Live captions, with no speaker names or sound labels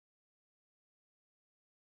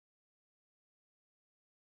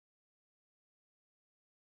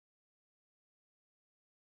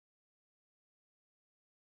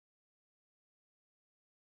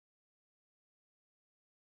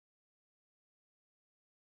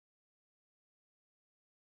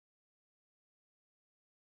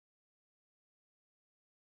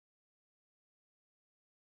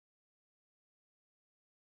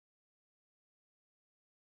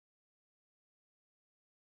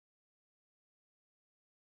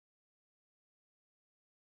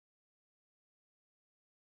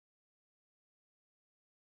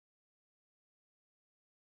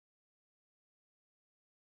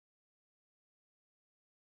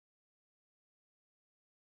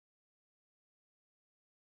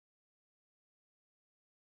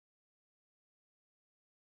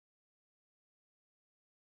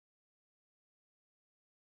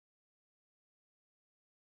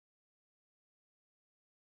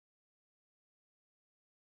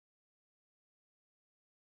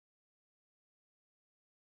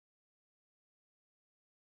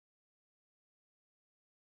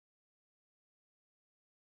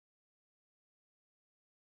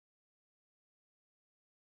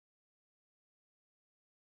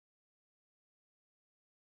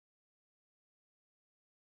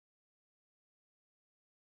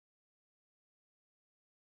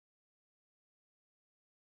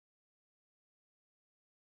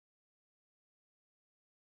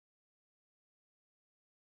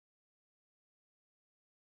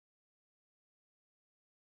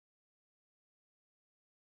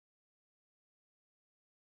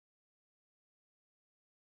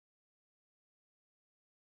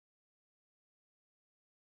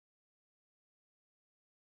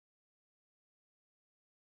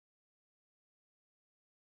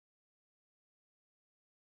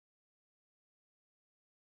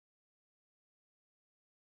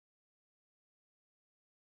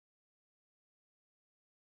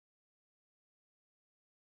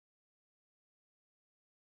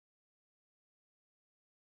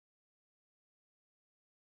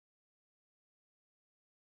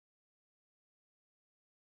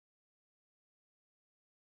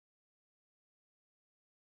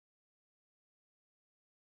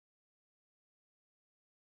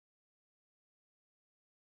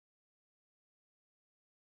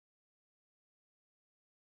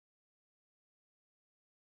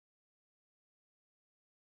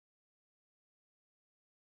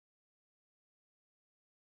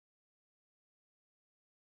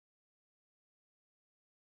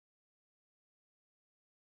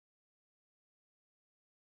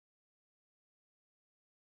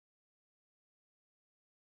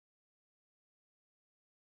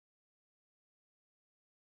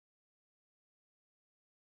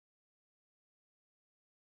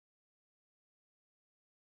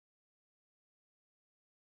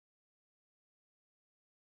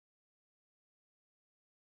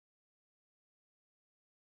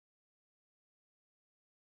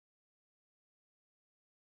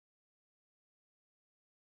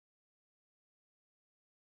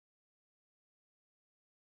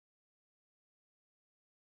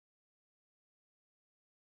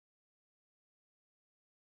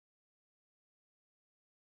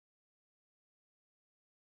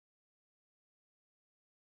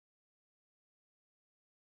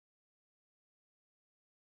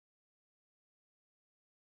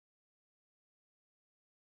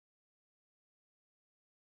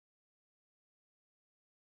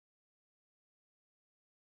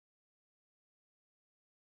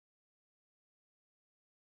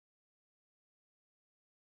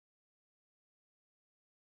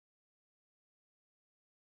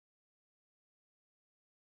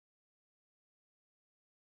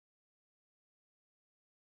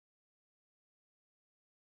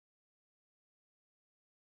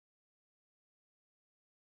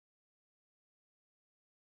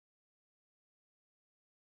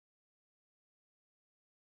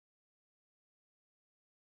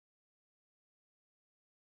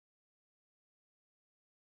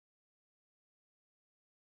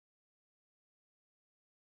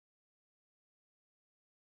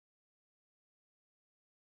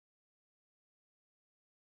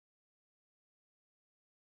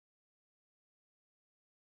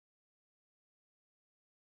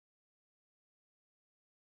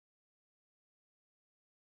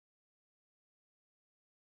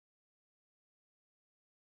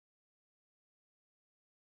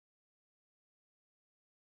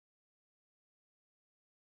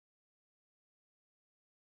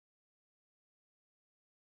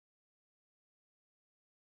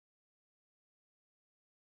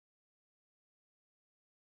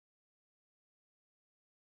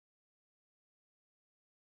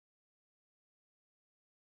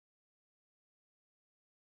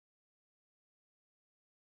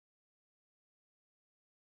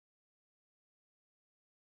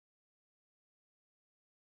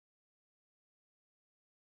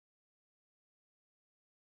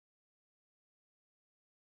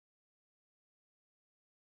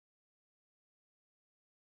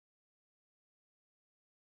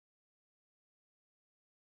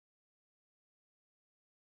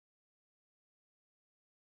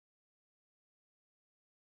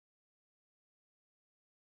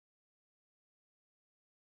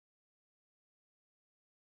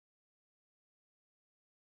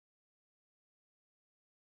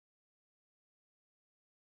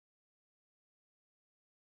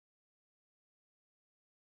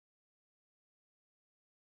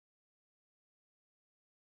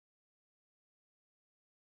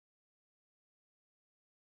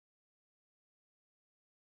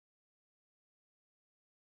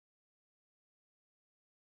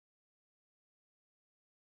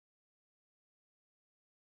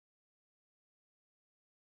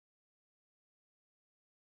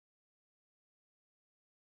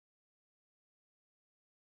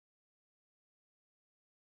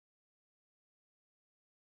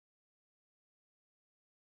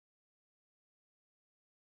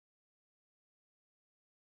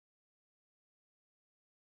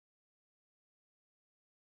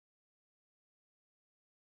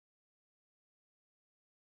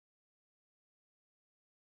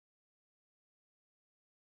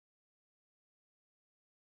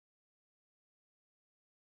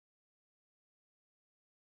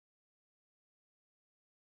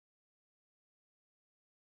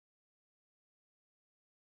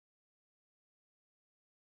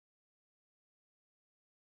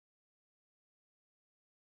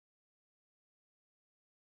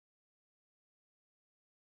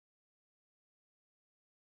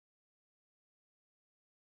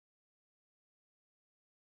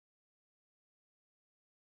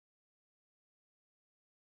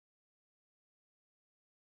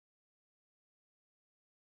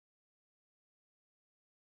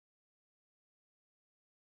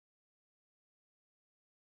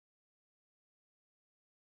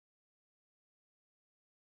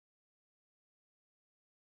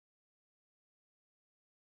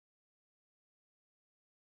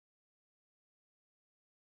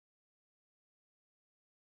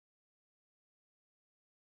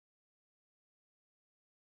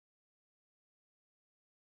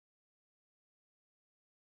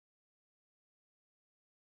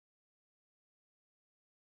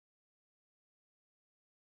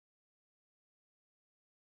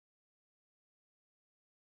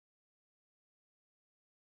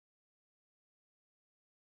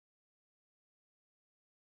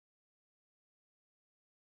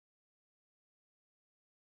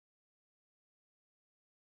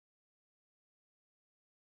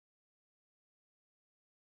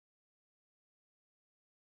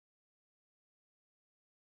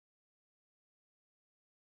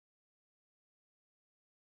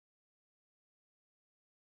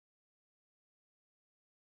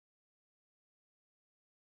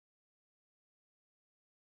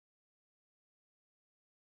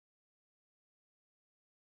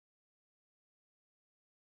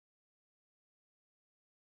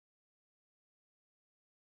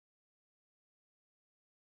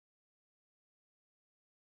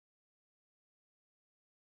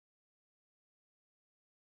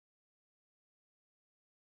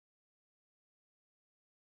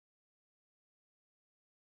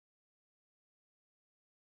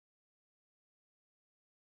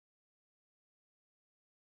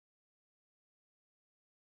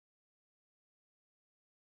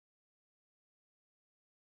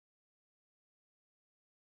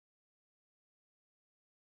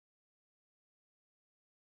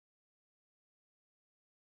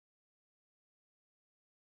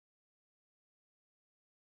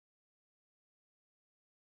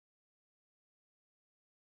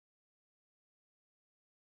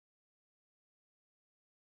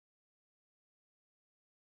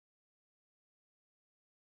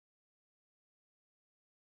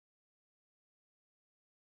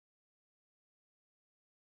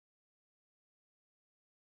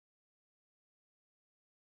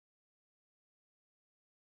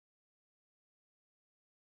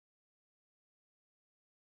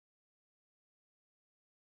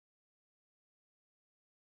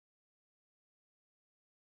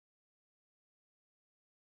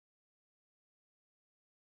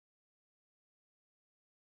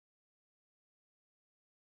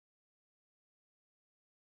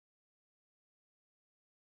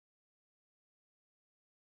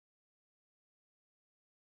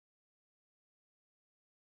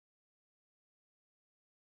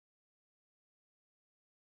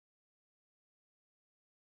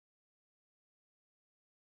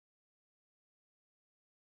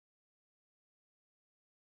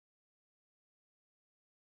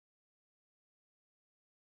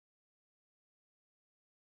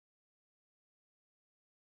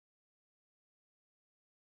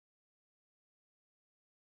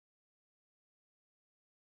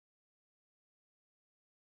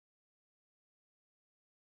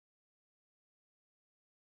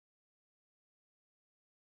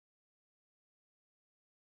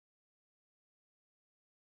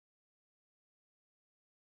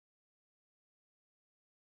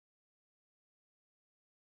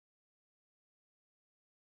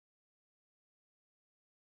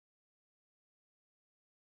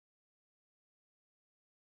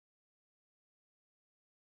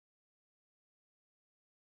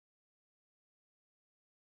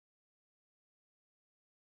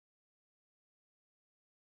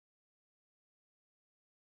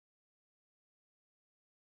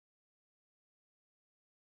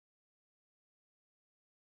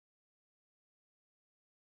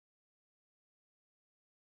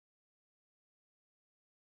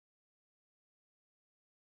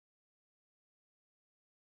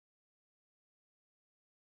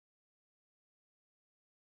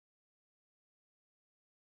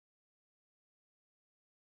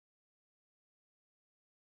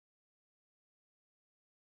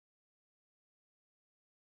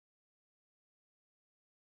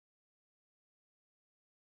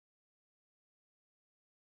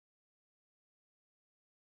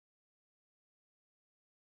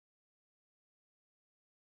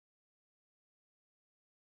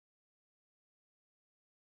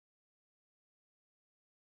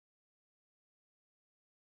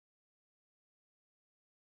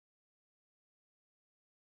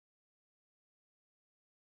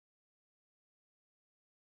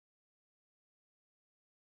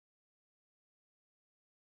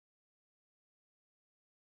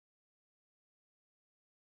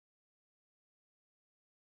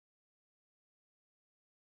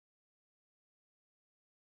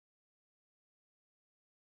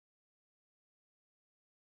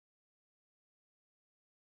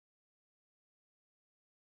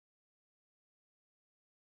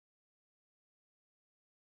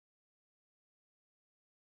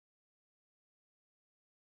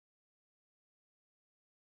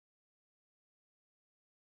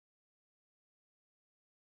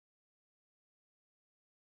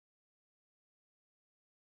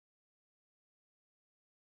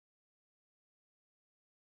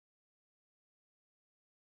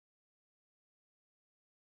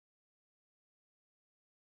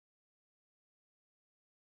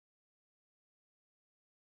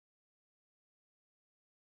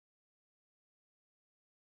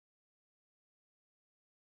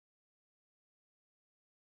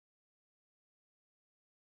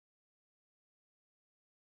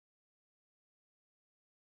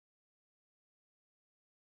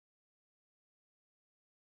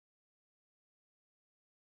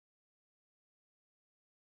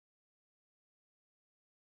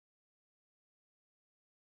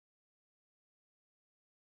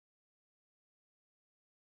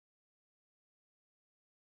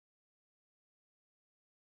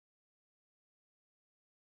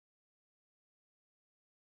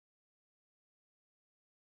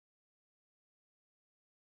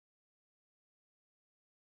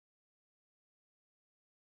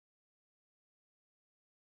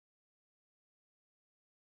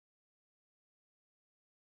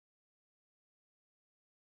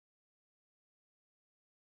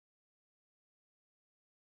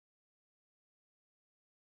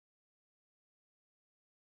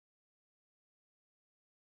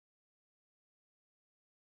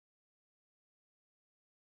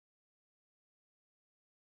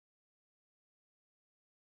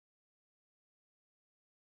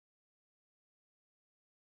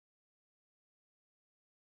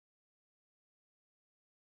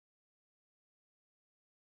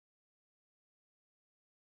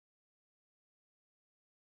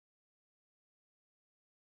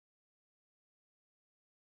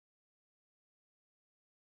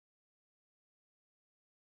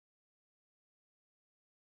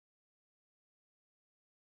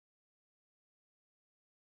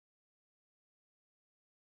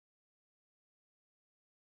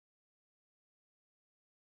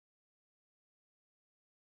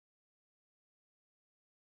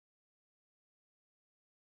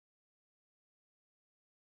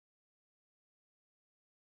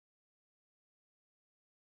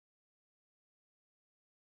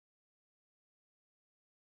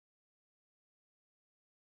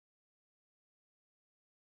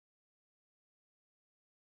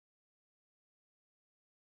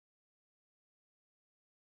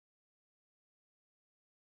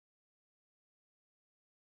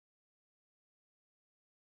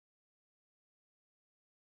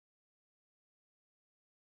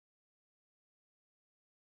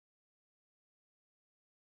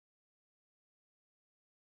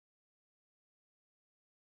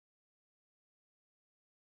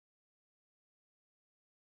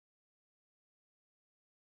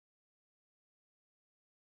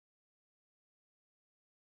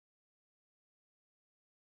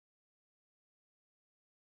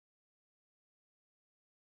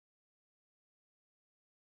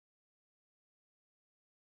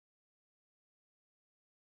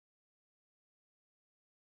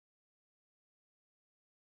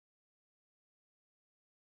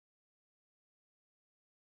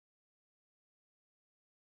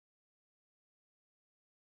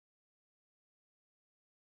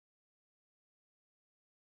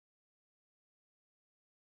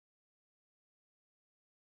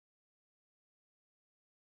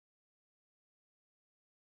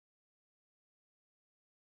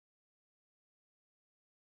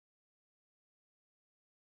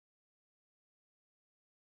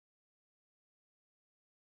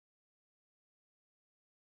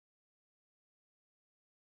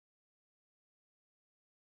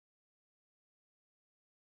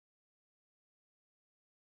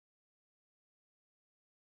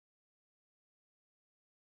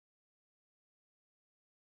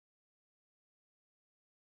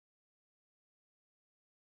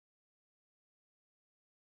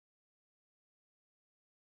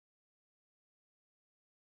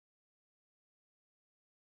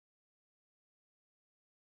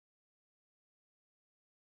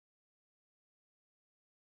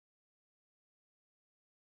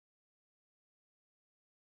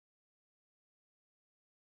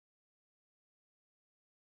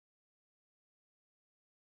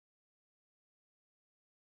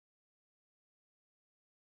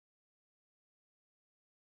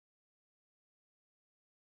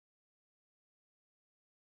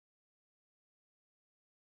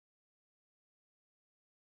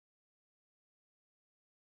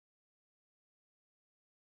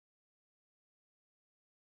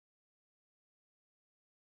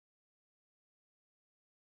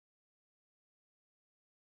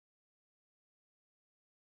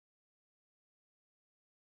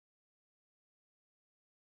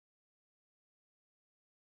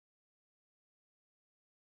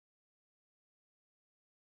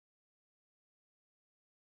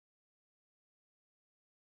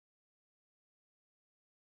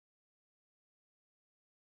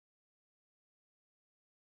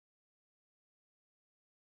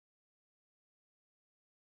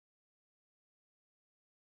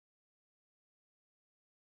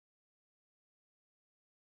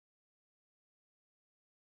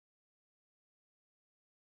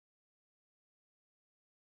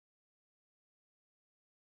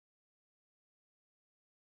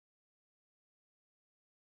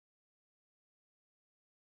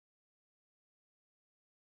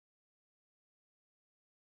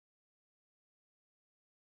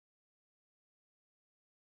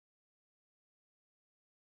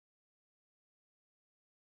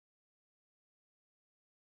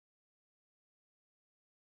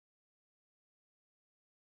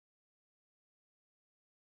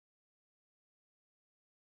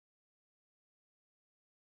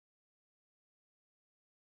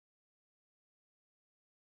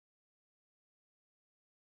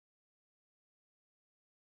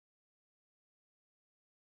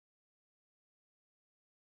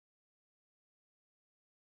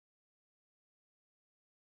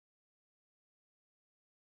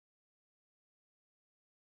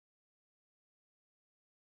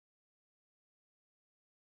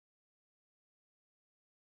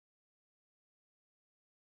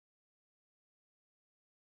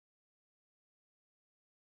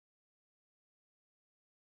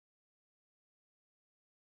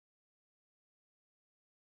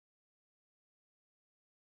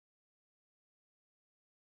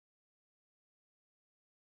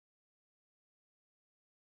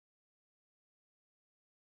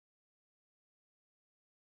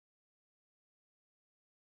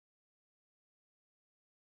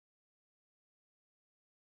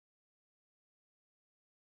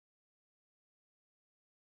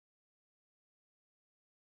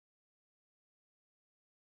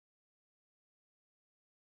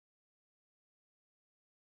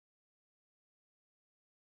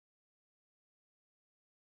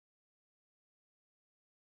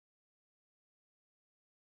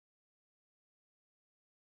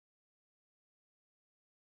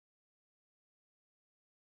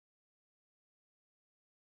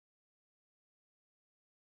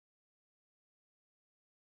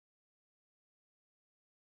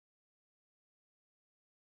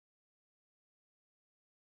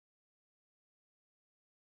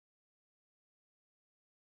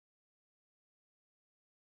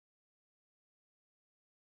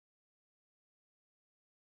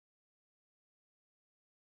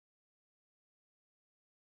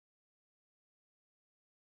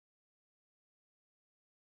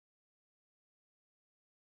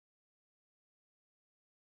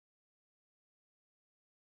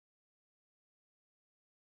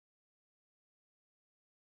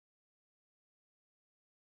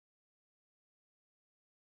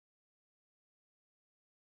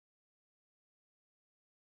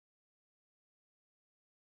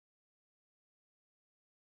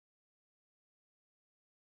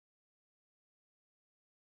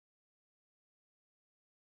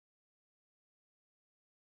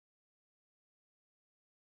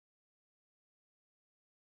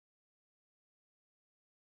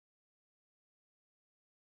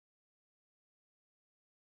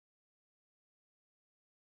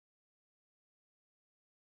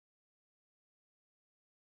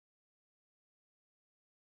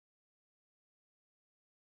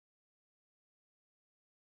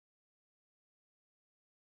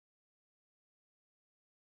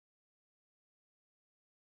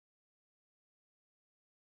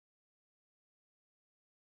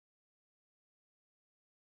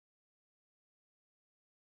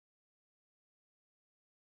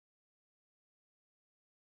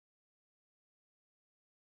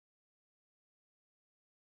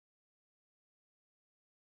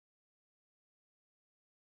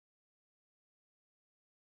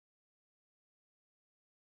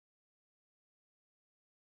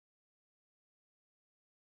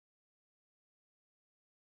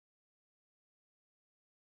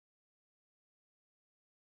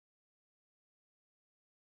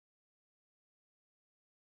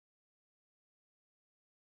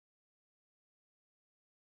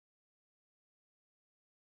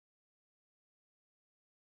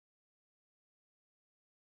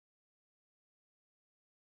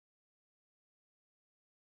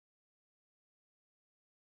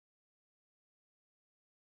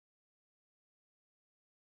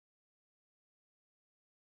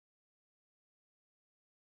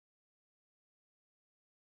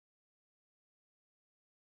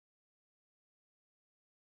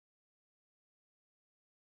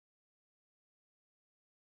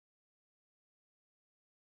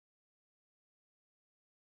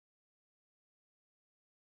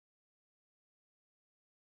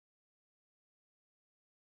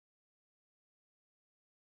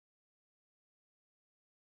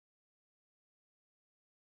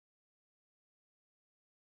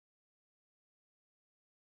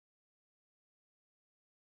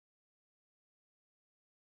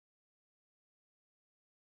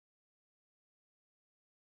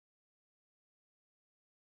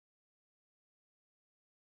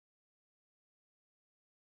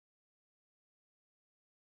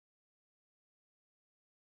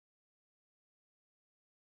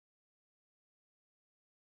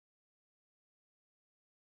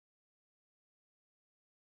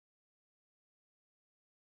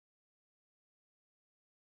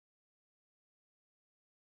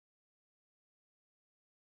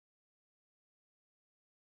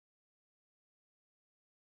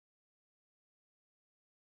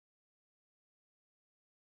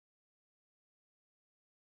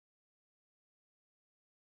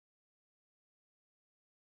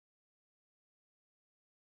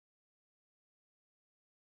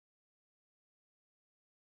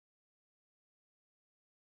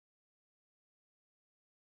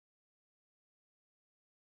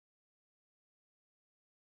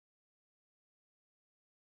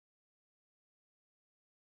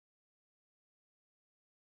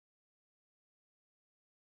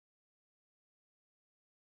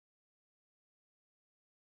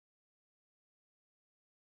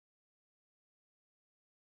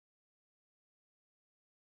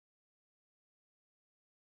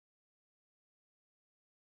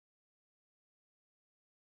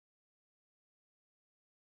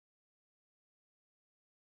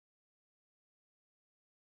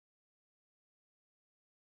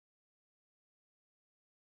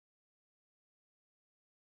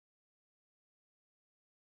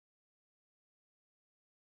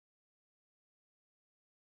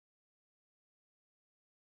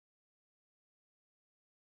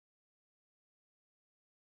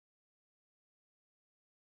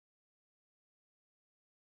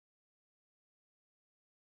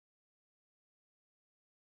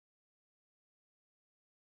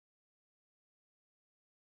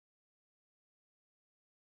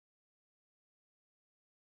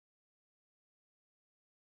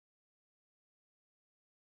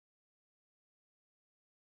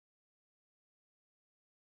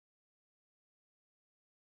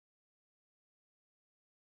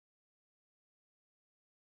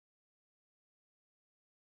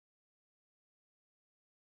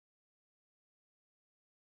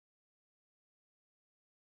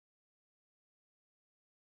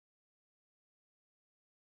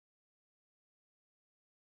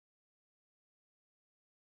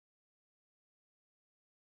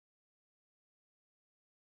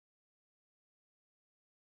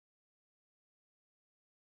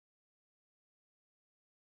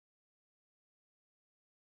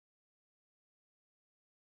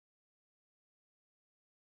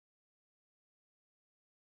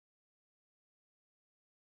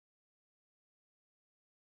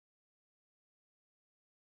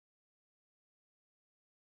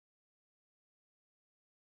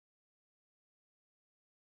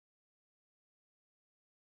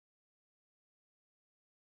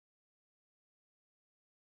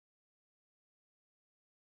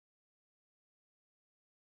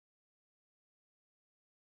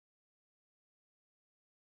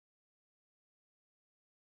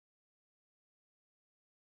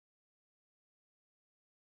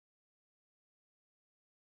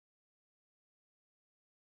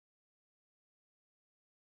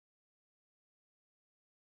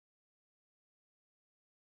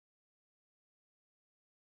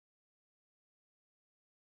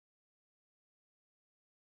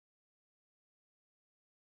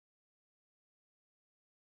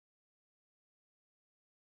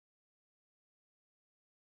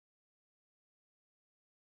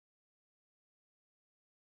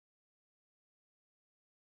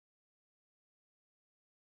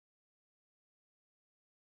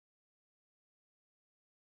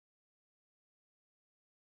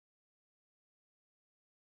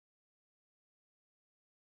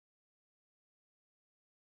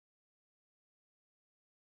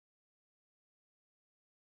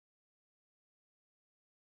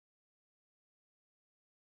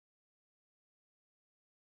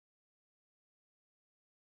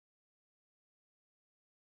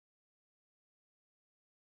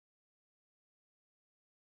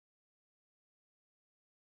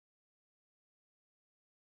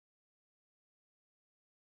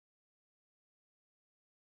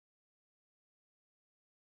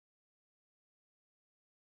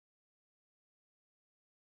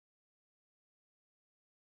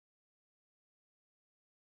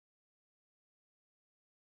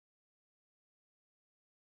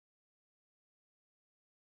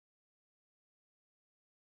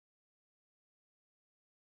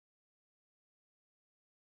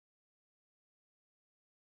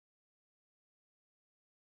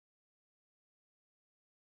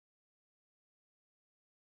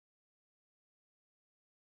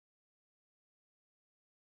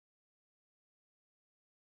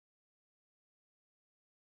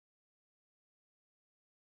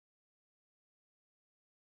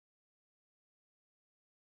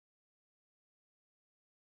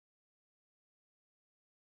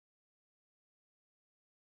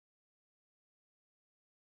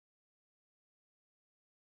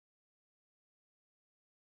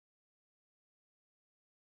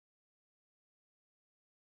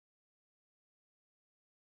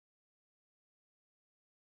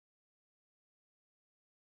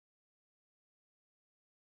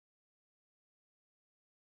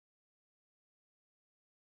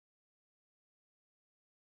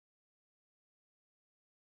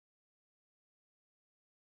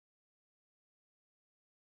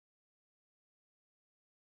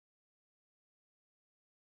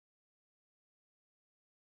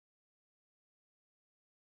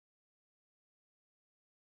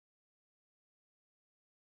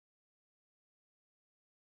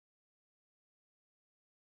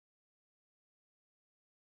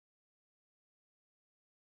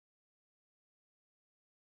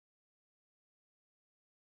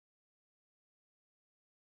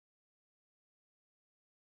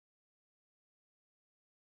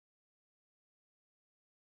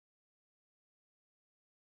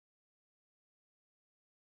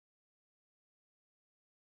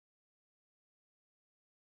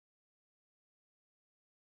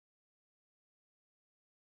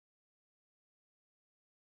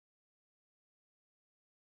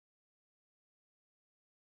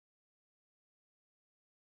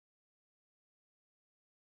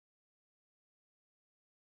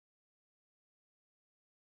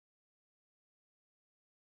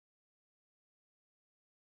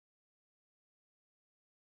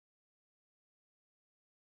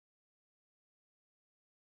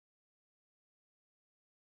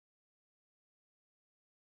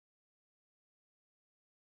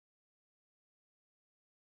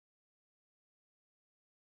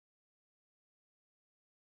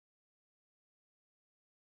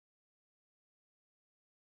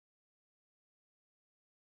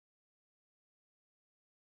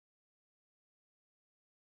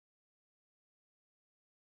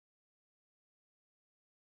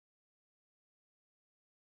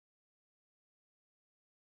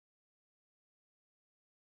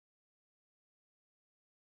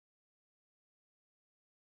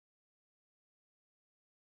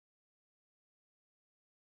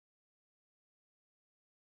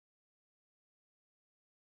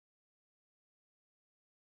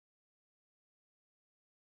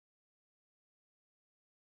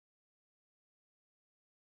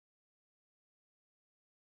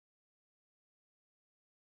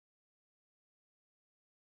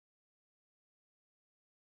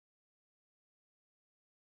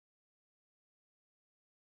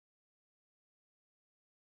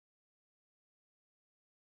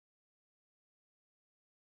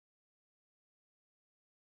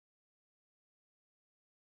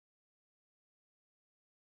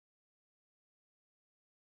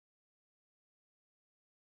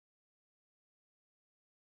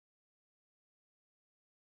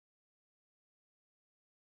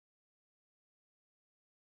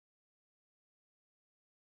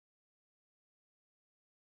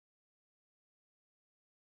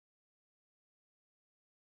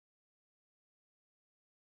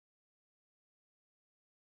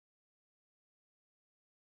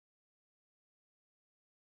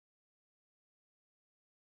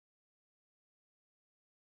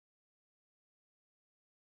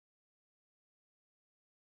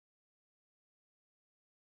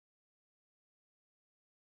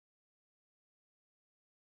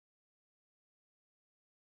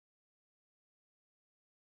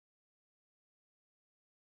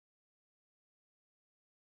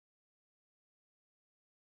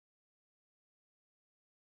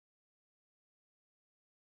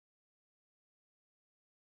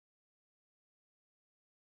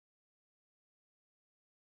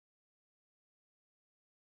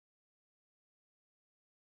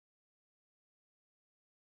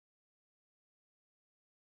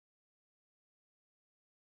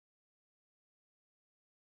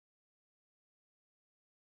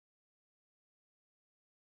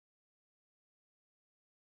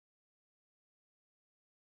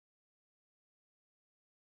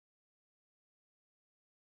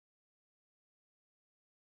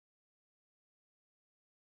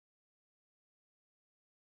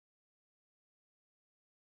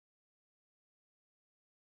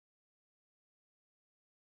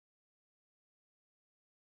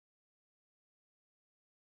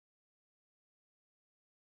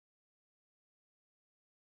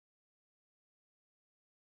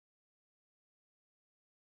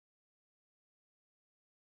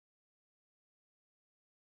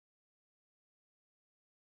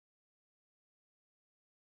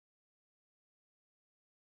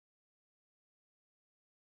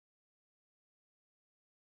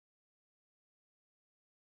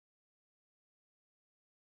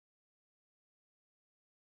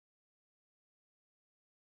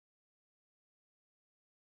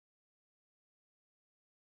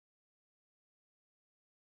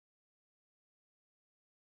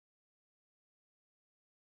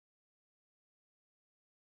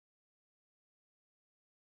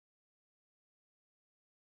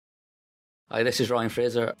Hi, this is Ryan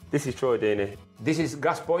Fraser. This is Troy Deeney. This is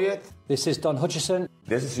Gus Poyet. This is Don Hutchison.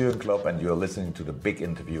 This is Jurgen Klopp, and you're listening to The Big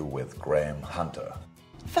Interview with Graham Hunter.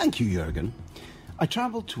 Thank you, Jurgen. I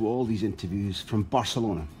travelled to all these interviews from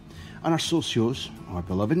Barcelona, and our socios, our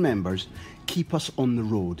beloved members, keep us on the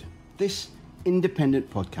road. This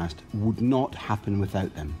independent podcast would not happen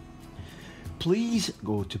without them. Please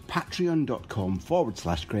go to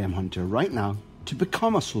patreon.com/Graham Hunter right now to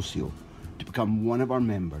become a socio, to become one of our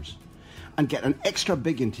members, and get an extra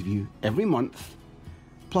big interview every month,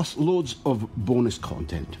 plus loads of bonus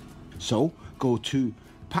content. So go to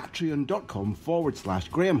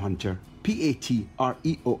patreon.com/Graham Hunter,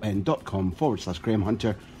 patreon.com/Graham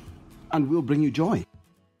Hunter, and we'll bring you joy.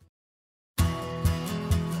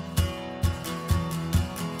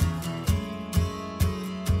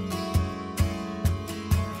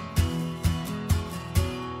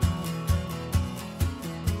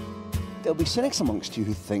 There'll be cynics amongst you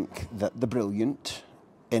who think that the brilliant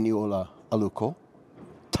Eniola Aluko,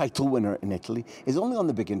 title winner in Italy, is only on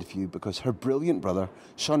the Big Interview because her brilliant brother,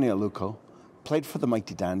 Sonny Aluko, played for the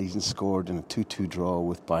Mighty Dandies and scored in a 2-2 draw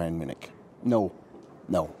with Bayern Munich. No.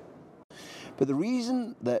 But the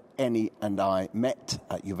reason that Eni and I met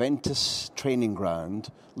at Juventus training ground,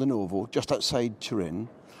 Lenovo, just outside Turin,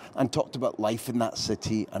 and talked about life in that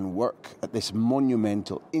city and work at this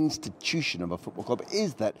monumental institution of a football club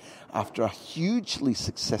is that after a hugely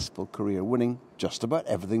successful career winning just about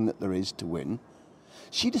everything that there is to win,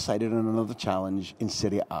 she decided on another challenge in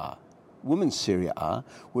Serie A, women's Serie A,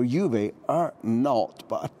 where Juve are not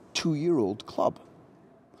but a 2-year-old club.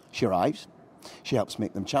 She arrives, she helps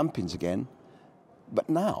make them champions again, but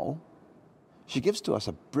now she gives to us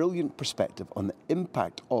a brilliant perspective on the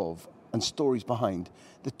impact of and stories behind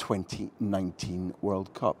the 2019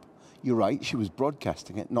 World Cup. You're right, she was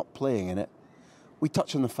broadcasting it, not playing in it. We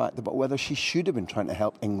touch on the fact about whether she should have been trying to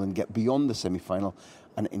help England get beyond the semi-final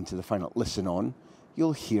and into the final. Listen on,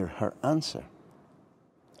 you'll hear her answer.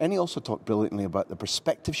 Eni also talked brilliantly about the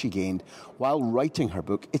perspective she gained while writing her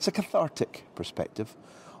book. It's a cathartic perspective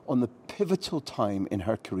on the pivotal time in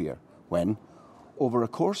her career when, over a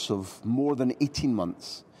course of more than 18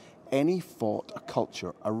 months, Eni fought a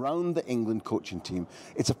culture around the England coaching team.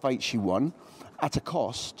 It's a fight she won at a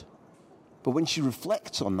cost, but when she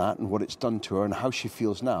reflects on that and what it's done to her and how she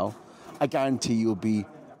feels now, I guarantee you'll be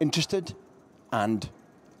interested and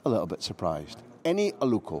a little bit surprised. Eni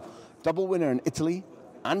Aluko, double winner in Italy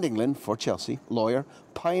and England for Chelsea, lawyer,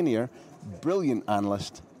 pioneer, brilliant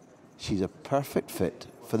analyst. She's a perfect fit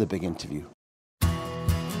for the Big Interview.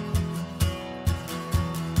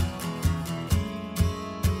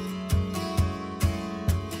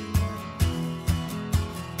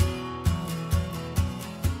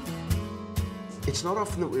 It's not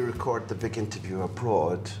often that we record the Big Interview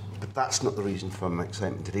abroad, but that's not the reason for my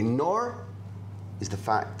excitement today, nor is the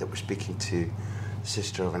fact that we're speaking to the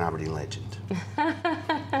sister of an Aberdeen legend.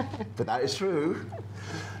 But that is true.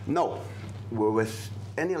 No, we're with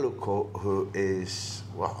Eniola Aluko, who is,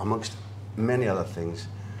 well, amongst many other things,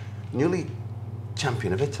 newly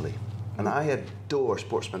champion of Italy. And I adore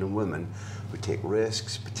sportsmen and women who take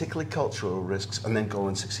risks, particularly cultural risks, and then go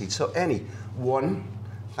and succeed. So, Eni,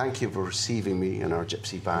 thank you for receiving me in our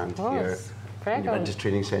gypsy band here in the Juventus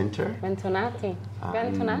Training Centre. Bentornati.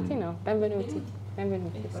 Benvenuti.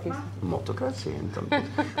 Excuse me. Molto grazie.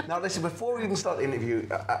 Now listen, before we even start the interview,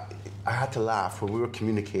 I had to laugh when we were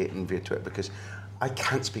communicating via Twitter because I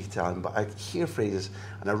can't speak Italian, but I hear phrases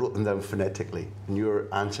and I wrote them down phonetically, and your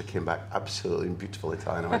answer came back absolutely in beautiful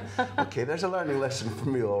Italian. I went, okay, there's a learning lesson for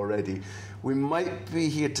me already. We might be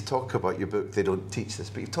here to talk about your book, They Don't Teach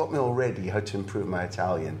This, but you've taught me already how to improve my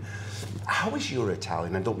Italian. How is your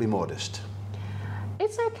Italian? And don't be modest.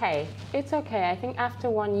 It's okay. I think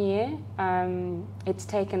after 1 year, it's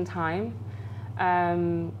taken time.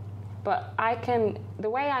 But the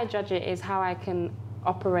way I judge it is how I can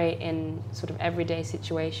operate in sort of everyday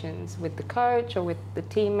situations with the coach or with the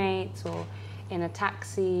teammates or in a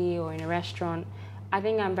taxi or in a restaurant. I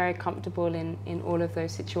think I'm very comfortable in all of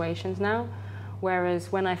those situations now.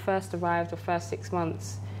 Whereas when I first arrived, the first 6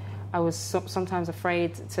 months, I was sometimes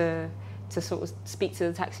afraid to sort of speak to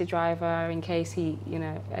the taxi driver in case I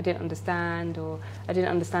didn't understand or I didn't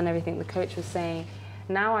understand everything the coach was saying.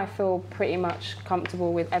 Now I feel pretty much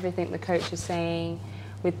comfortable with everything the coach is saying,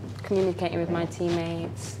 with communicating with my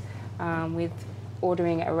teammates, with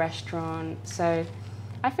ordering at a restaurant. So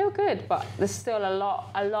I feel good, but there's still a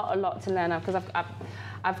lot to learn because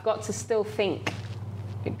I've got to still think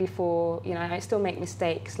before, I still make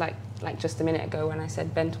mistakes, like just a minute ago when I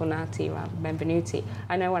said bentornati rather than benvenuti.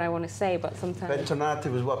 I know what I want to say, but sometimes...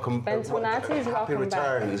 Bentornati was welcome. Bentornati is happy welcome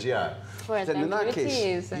returns, back. yeah. Whereas then in that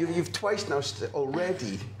case, is, you've twice now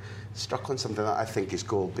already struck on something that I think is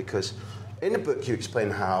gold, because in the book you explain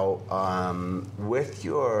how, with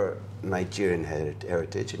your Nigerian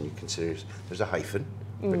heritage, and you consider there's a hyphen,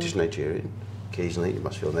 British Nigerian, occasionally you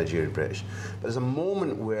must feel Nigerian British, but there's a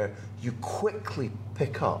moment where you quickly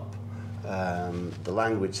pick up the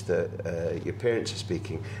language that your parents are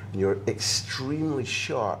speaking, and you're extremely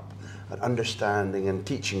sharp at understanding and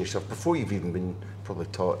teaching yourself before you've even been probably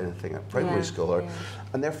taught anything at primary school,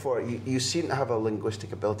 and therefore you seem to have a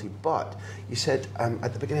linguistic ability. But you said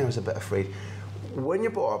at the beginning I was a bit afraid. When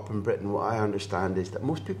you're brought up in Britain, what I understand is that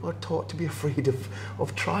most people are taught to be afraid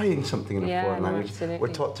of trying something in a foreign language. Absolutely.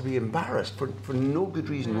 We're taught to be embarrassed for no good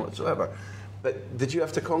reason whatsoever. But did you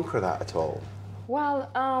have to conquer that at all? Well,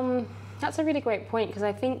 that's a really great point, because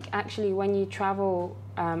I think actually when you travel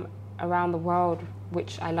around the world,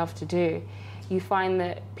 which I love to do, you find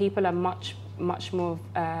that people are much more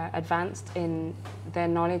advanced in their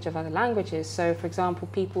knowledge of other languages. So, for example,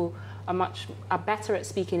 people are better at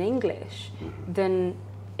speaking English than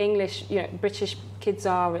British kids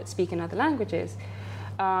are at speaking other languages.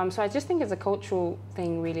 So I just think it's a cultural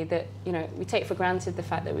thing, really, that we take for granted the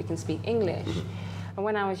fact that we can speak English. And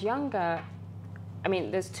when I was younger, I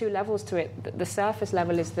mean, there's two levels to it. The surface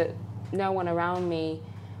level is that no one around me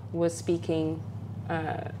was speaking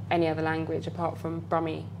any other language apart from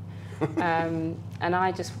Brummie. And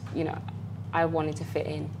I just, I wanted to fit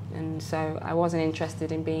in. And so I wasn't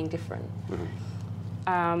interested in being different.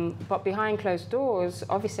 But behind closed doors,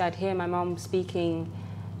 obviously I'd hear my mum speaking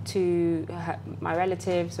to my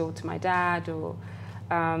relatives or to my dad,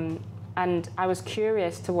 and I was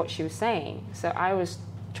curious to what she was saying. So I was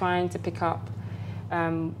trying to pick up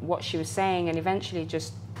what she was saying, and eventually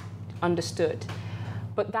just understood.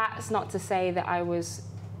 But that's not to say that I was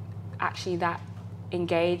actually that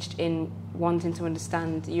engaged in wanting to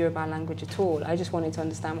understand Yoruba language at all. I just wanted to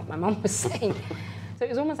understand what my mum was saying. So it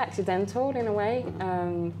was almost accidental in a way.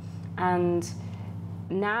 And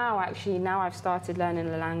now I've started learning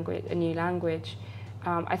a new language.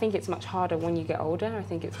 I think it's much harder when you get older. I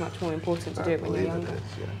think it's much more important to do it when you're younger.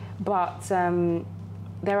 But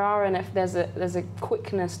there's a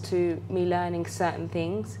quickness to me learning certain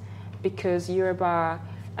things, because Yoruba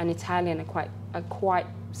and Italian are quite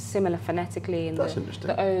similar phonetically in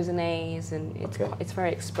the O's and A's, and it's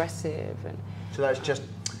very expressive. And so that's just,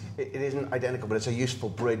 it isn't identical, but it's a useful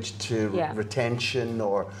bridge to retention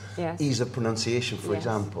or ease of pronunciation, for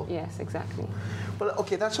example. Yes, exactly. Well,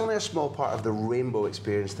 okay, that's only a small part of the rainbow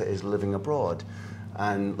experience that is living abroad.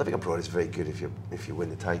 And living abroad is very good if you win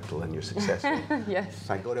the title and you're successful. Yes.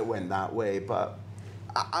 Thank God it went that way. But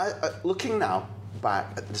I looking now back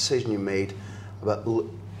at the decision you made about,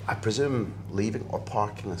 I presume, leaving or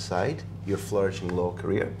parking aside your flourishing law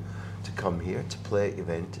career to come here to play at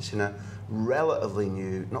Juventus in a relatively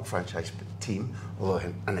new, not franchise, but team,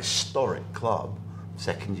 although an historic club,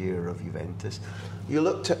 second year of Juventus. You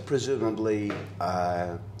looked at presumably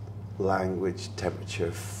language,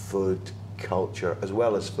 temperature, food, culture, as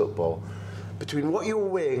well as football. Between what you were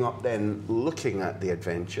weighing up then, looking at the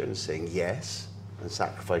adventure and saying yes, and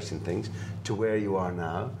sacrificing things, to where you are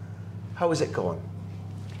now, how has it gone?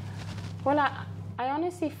 Well, I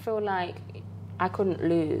honestly feel like I couldn't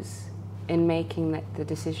lose in making the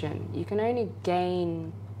decision. You can only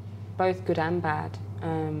gain both good and bad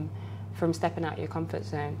from stepping out your comfort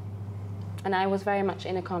zone. And I was very much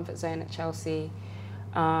in a comfort zone at Chelsea.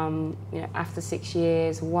 After 6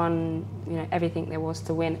 years, won everything there was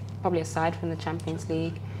to win, probably aside from the Champions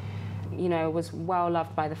League. Was well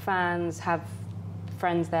loved by the fans, have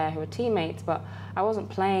friends there who were teammates, but I wasn't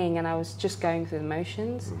playing and I was just going through the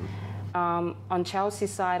motions. On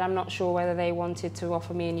Chelsea's side, I'm not sure whether they wanted to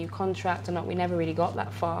offer me a new contract or not. We never really got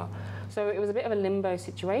that far. So it was a bit of a limbo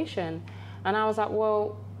situation. And I was like,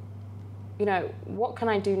 well, what can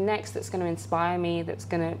I do next that's going to inspire me, that's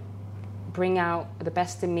going to bring out the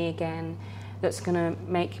best in me again, that's going to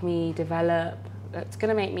make me develop, that's going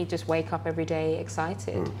to make me just wake up every day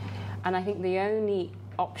excited. And I think the only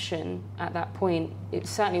option at that point, it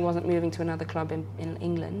certainly wasn't moving to another club in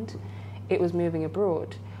England, it was moving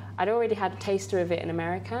abroad. I'd already had a taster of it in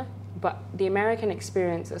America, but the American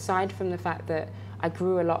experience, aside from the fact that I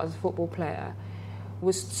grew a lot as a football player,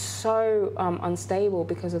 was so unstable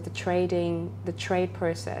because of the trade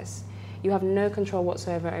process. You have no control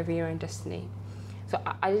whatsoever over your own destiny. So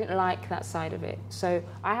I didn't like that side of it. So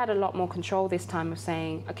I had a lot more control this time of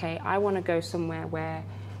saying, okay, I want to go somewhere where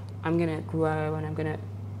I'm going to grow and I'm going to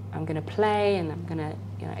I'm going to play and I'm going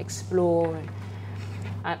to explore.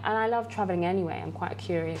 And I love traveling anyway. I'm quite a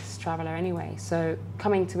curious traveler anyway. So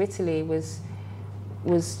coming to Italy was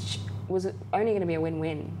only going to be a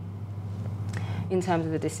win-win in terms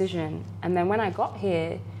of the decision. And then when I got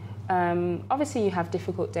here, obviously you have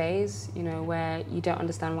difficult days, where you don't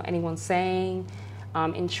understand what anyone's saying.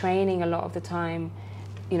 In training, a lot of the time,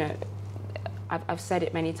 I've said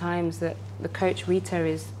it many times that the coach Rita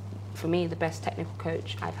is, for me, the best technical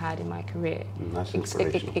coach I've had in my career. That's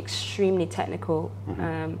inspirational. Extremely technical.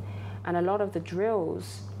 And a lot of the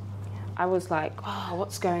drills, I was like, oh,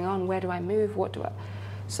 what's going on? Where do I move? What do I...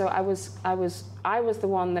 So I was the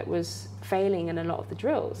one that was failing in a lot of the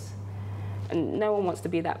drills. And no one wants to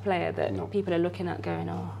be that player that people are looking at going,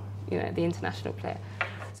 oh, the international player.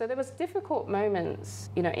 So there was difficult moments,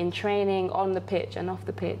 in training, on the pitch and off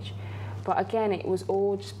the pitch. But again, it was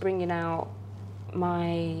all just bringing out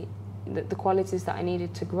the qualities that I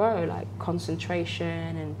needed to grow, like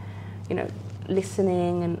concentration and,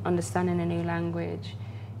 listening and understanding a new language.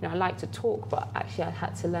 I like to talk, but actually I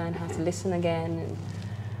had to learn how to listen again. And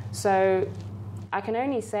so I can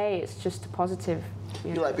only say it's just a positive.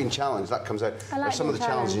 You like being challenged, that comes out. I like some of the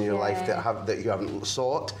challenges in your life yeah. that you haven't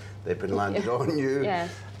sought, they've been landed on you. Yeah.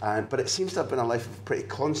 But it seems to have been a life of pretty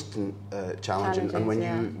constant challenge.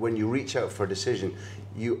 And when you reach out for a decision,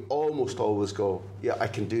 you almost always go, yeah, I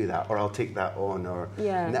can do that, or I'll take that on, or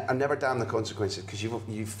and never damn the consequences, because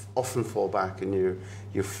you often fall back in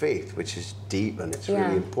your faith, which is deep and it's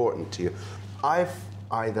really important to you. I've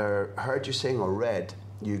either heard you saying or read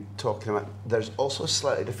you talking about there's also a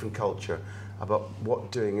slightly different culture about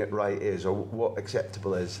what doing it right is, or what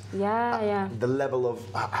acceptable is. The level of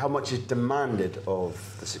how much is demanded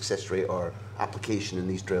of the success rate or application in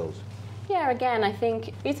these drills. Yeah, again, I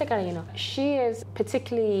think Rita Garino, she is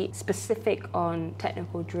particularly specific on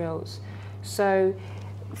technical drills. So,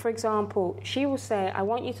 for example, she will say, I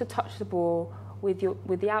want you to touch the ball with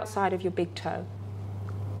the outside of your big toe,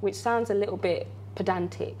 which sounds a little bit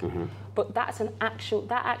pedantic, but that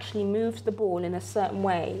actually moves the ball in a certain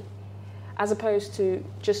way, as opposed to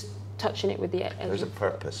just touching it with the edge. There's a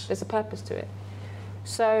purpose. There's a purpose to it.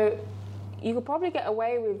 So you could probably get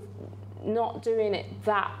away with not doing it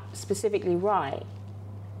that specifically right,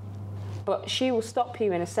 but she will stop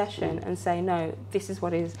you in a session and say, no, this is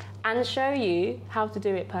what it is, and show you how to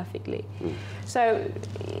do it perfectly. So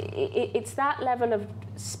it's that level of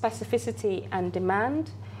specificity and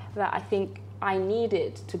demand that I think I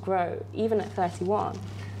needed to grow, even at 31.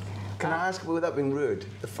 Can I ask, without being rude,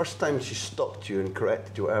 the first time she stopped you and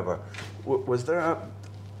corrected you, whatever, was there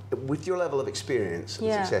with your level of experience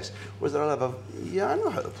and success, was there a level of, I know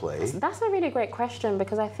how to play? That's a really great question,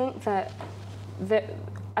 because I think that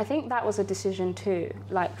was a decision too,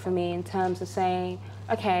 like for me, in terms of saying,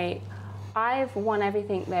 okay, I've won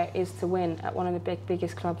everything there is to win at one of the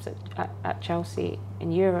biggest clubs at Chelsea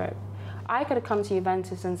in Europe. I could have come to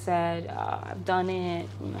Juventus and said, I've done it,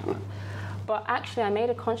 But actually I made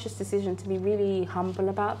a conscious decision to be really humble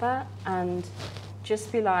about that and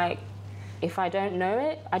just be like, if I don't know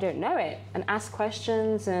it, I don't know it, and ask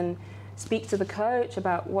questions and speak to the coach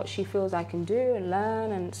about what she feels I can do and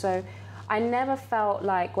learn. And so I never felt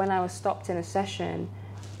like when I was stopped in a session,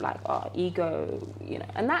 like, ego,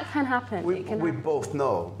 and that can happen. We both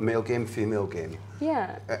know, male game, female game.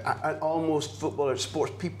 Yeah. And almost footballers,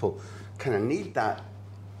 sports people kind of need that,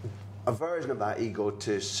 a version of that ego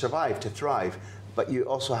to survive, to thrive. But you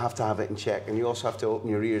also have to have it in check, and you also have to open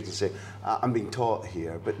your ears and say, I'm being taught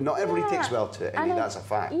here. But not everybody takes well to it, and that's a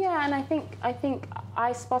fact. Yeah, and I think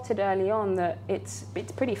I spotted early on that it's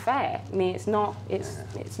pretty fair. I mean, it's not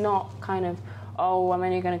kind of, I'm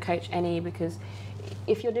only going to coach any, because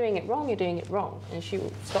if you're doing it wrong, you're doing it wrong, and she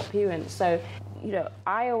will stop you. And so,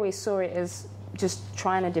 I always saw it as just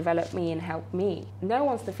trying to develop me and help me. No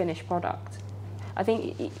one's the finished product. I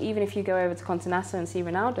think even if you go over to Continassa and see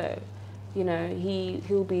Ronaldo,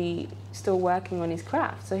 he'll be still working on his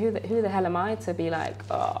craft. So who the hell am I to be like,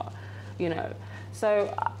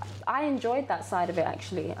 So I enjoyed that side of it,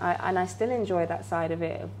 actually. I still enjoy that side of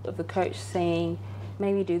it, of the coach saying,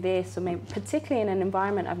 maybe do this, or maybe, particularly in an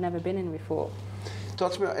environment I've never been in before.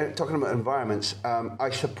 Talking about environments,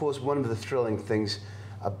 I suppose one of the thrilling things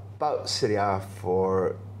about Serie A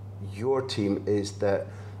for your team is that,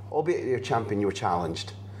 albeit you're champion, you were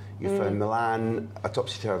challenged. You found Milan a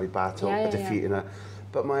topsy-turvy battle, a defeat in a...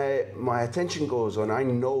 But my attention goes on, I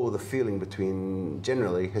know the feeling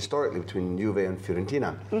historically between Juve and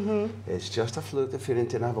Fiorentina. It's just a fluke that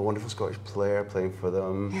Fiorentina have a wonderful Scottish player playing for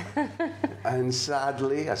them. And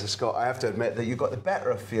sadly, as a Scot, I have to admit that you got the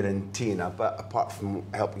better of Fiorentina, but apart from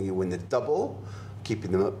helping you win the double,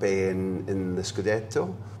 keeping them at bay in the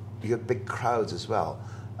Scudetto, you had big crowds as well.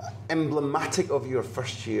 Emblematic of your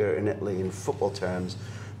first year in Italy in football terms,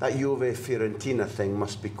 that Juve-Fiorentina thing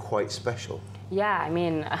must be quite special. Yeah, I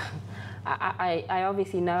mean, I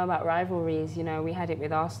obviously know about rivalries. You know, we had it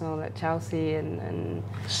with Arsenal at Chelsea and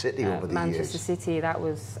City over the Manchester years. City. That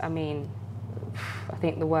was, I mean, I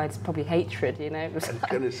think the word's probably hatred, you know. I was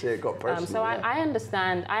going to say it got personal. So I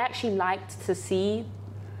understand. I actually liked to see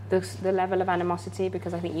the level of animosity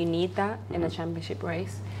because I think you need that in a championship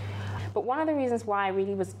race. But one of the reasons why I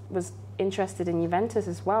really was interested in Juventus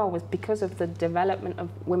as well was because of the development of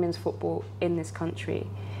women's football in this country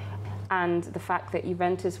and the fact that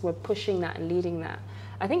Juventus were pushing that and leading that.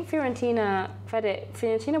 I think Fiorentina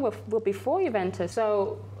were before Juventus,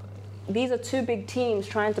 so these are two big teams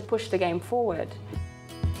trying to push the game forward.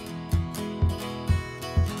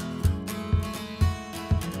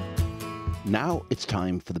 Now it's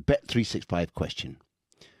time for the Bet365 question.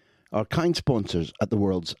 Our kind sponsors at the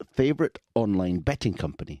world's favourite online betting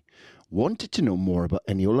company wanted to know more about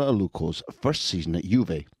Eniola Aluko's first season at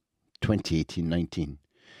Juve, 2018-19,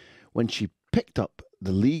 when she picked up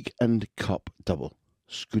the League and Cup double,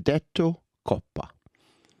 Scudetto Coppa.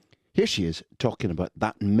 Here she is talking about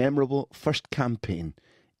that memorable first campaign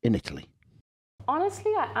in Italy.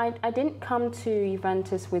 Honestly, I didn't come to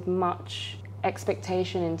Juventus with much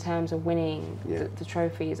expectation in terms of winning the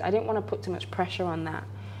trophies. I didn't want to put too much pressure on that.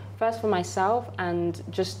 First for myself and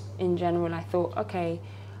just in general, I thought, okay,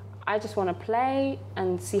 I just want to play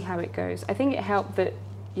and see how it goes. I think it helped that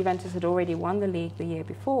Juventus had already won the league the year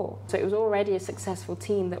before. So it was already a successful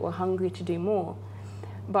team that were hungry to do more.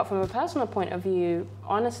 But from a personal point of view,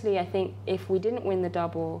 honestly, I think if we didn't win the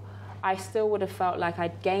double, I still would have felt like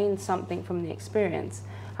I'd gained something from the experience.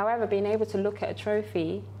 However, being able to look at a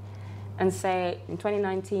trophy and say, in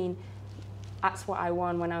 2019, that's what I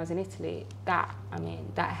won when I was in Italy, that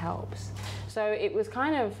helps. So it was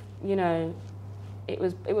kind of, you know, it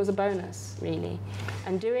was a bonus, really.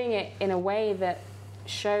 And doing it in a way that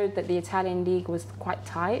showed that the Italian league was quite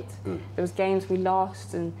tight. There was games we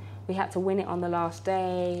lost and we had to win it on the last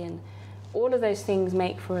day, and all of those things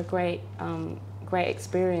make for a great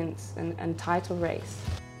experience and title race.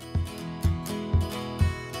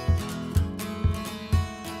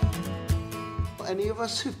 Any of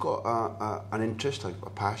us who've got an interest, a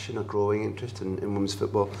passion, a growing interest in women's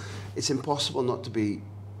football, it's impossible not to be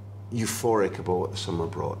euphoric about what the summer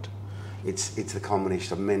brought. It's the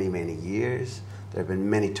combination of many, many years. There have been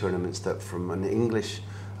many tournaments that, from an English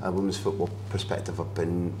women's football perspective, have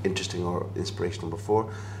been interesting or inspirational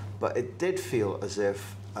before. But it did feel as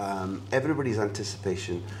if everybody's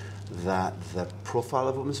anticipation that the profile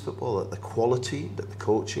of women's football, that the quality, that the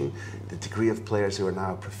coaching, the degree of players who are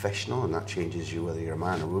now professional, and that changes you whether you're a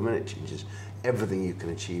man or woman, it changes everything you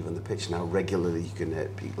can achieve on the pitch. Now regularly you can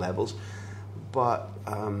hit peak levels. But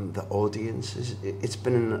the audience, it's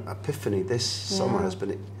been an epiphany. This summer has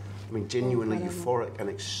been, I mean, genuinely euphoric and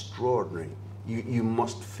extraordinary. You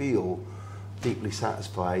must feel deeply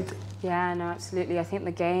satisfied. Yeah, no, absolutely. I think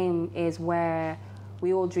the game is where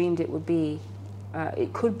we all dreamed it would be.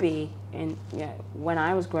 It could be when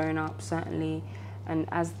I was growing up, certainly, and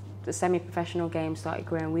as the semi-professional game started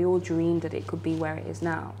growing, we all dreamed that it could be where it is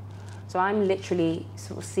now. So I'm literally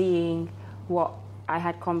sort of seeing what I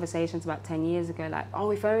had conversations about 10 years ago, like,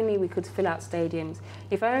 oh, if only we could fill out stadiums,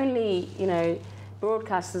 if only, you know,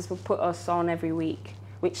 broadcasters would put us on every week,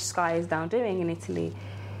 which Sky is now doing in Italy.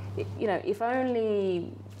 You know, if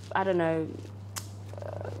only, I don't know,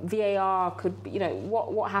 VAR could, you know,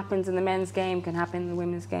 what happens in the men's game can happen in the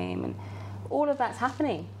women's game, and all of that's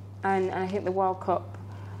happening. And I think the World Cup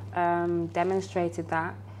demonstrated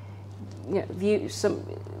that. You know,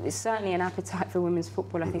 it's certainly an appetite for women's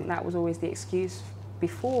football. I think that was always the excuse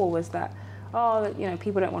before, was that, oh, you know,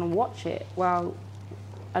 people don't want to watch it. Well,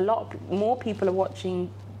 a lot more people are watching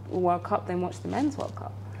the World Cup than watch the men's World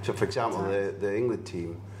Cup. So, for example, the England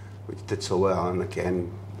team, which did so well, and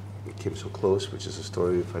again, it came so close, which is a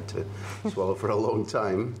story we've had to swallow for a long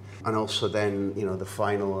time. And also then, you know, the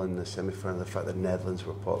final and the semi-final, the fact that Netherlands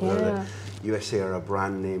were popular, the USA are a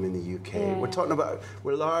brand name in the UK. Yeah.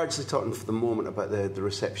 We're largely talking for the moment about the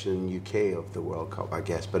reception in the UK of the World Cup, I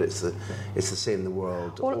guess, but it's the same the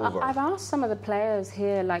world over. I've asked some of the players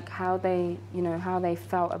here, like, how they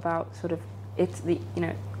felt about sort of Italy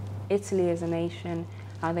as a nation,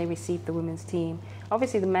 how they received the women's team.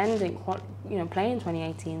 Obviously, the men didn't play in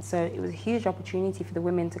 2018, so it was a huge opportunity for the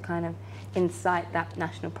women to kind of incite that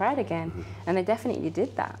national pride again, and they definitely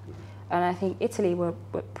did that. And I think Italy were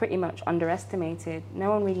pretty much underestimated.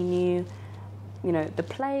 No one really knew, you know, the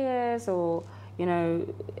players or, you know,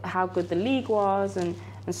 how good the league was, and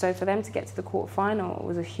so for them to get to the quarterfinal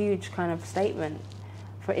was a huge kind of statement.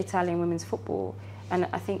 for Italian women's football. And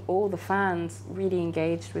I think all the fans really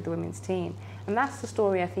engaged with the women's team. And that's the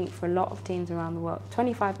story, I think, for a lot of teams around the world.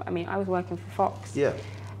 I was working for Fox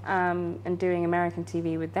and doing American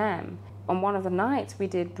TV with them. On one of the nights, we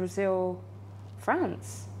did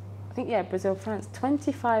Brazil-France. I think, Brazil-France.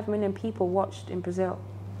 25 million people watched in Brazil.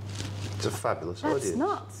 It's a fabulous audience. audience.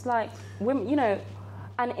 That's nuts. Like, women,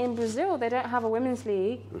 and in Brazil, they don't have a women's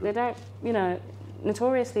league. They don't,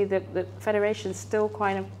 notoriously, the federation's still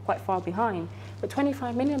quite far behind. But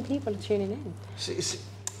 25 million people are tuning in. See,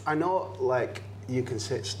 I know, like, you can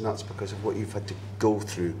say it's nuts because of what you've had to go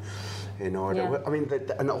through in order. Yeah. I mean,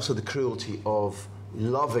 and also the cruelty of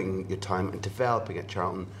loving your time and developing at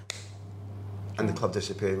Charlton and the club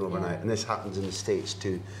disappearing overnight. And this happens in the States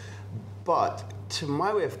too. But to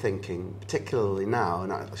my way of thinking, particularly now,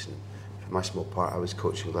 and listen, for my small part, I was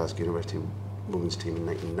coaching Glasgow University women's team in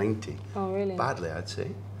 1990. Oh, really? Badly, I'd say.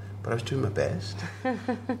 But I was doing my best.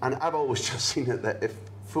 And I've always just seen it that if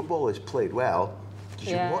football is played well,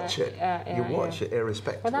 you watch it. You watch it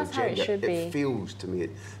irrespective that's of how gender. it should be. It feels to me,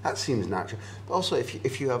 that seems natural. But also,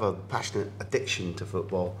 if you have a passionate addiction to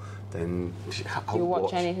football, then I'll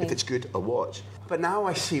watch anything. If it's good, I'll watch. But now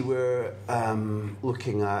I see we're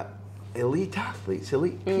looking at elite athletes,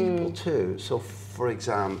 elite people too. So, for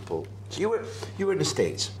example, you were in the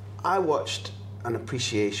States. I watched an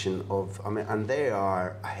appreciation of, and they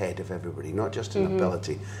are ahead of everybody, not just in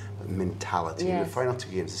ability, but mentality. Yes. In the final two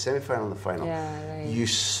games, the semi-final and the final, you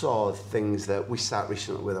saw things that we sat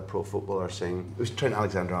recently with a pro footballer saying, it was Trent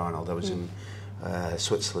Alexander-Arnold, I was in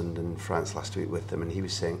Switzerland and France last week with him, and he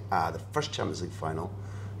was saying, the first Champions League final,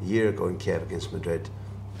 a year ago in Kiev against Madrid,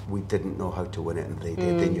 we didn't know how to win it, and they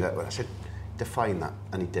did. They knew how to win. I said, define that,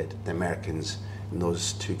 and he did. The Americans in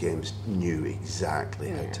those two games knew exactly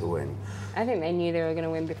how to win. I think they knew they were going to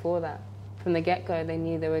win before that. From the get-go, they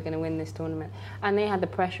knew they were going to win this tournament. And they had the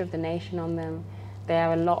pressure of the nation on them. They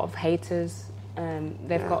have a lot of haters.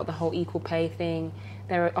 They've got the whole equal pay thing.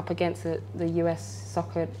 They're up against the US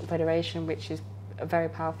Soccer Federation, which is a very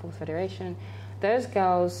powerful federation. Those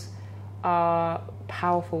girls are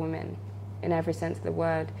powerful women in every sense of the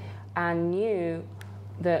word, and knew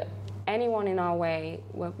that anyone in our way,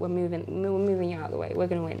 we're moving you out of the way, we're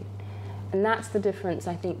going to win. And that's the difference,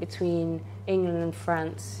 I think, between England and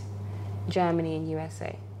France, Germany and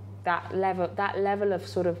USA. That level of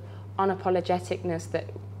sort of unapologeticness that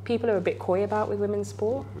people are a bit coy about with women's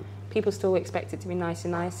sport. People still expect it to be nicey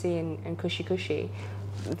and cushy.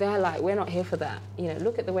 They're like, we're not here for that.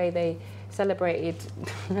 Look at the way they celebrated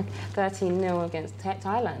 13-0 against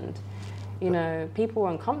Thailand. People were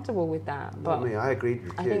uncomfortable with that. But I agreed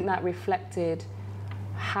with you. I think that reflected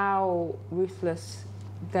how ruthless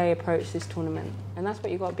they approach this tournament, and that's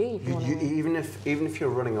what you've got to be if you want to win. Even if you're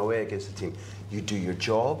running away against the team, you do your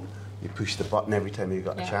job. You push the button every time you've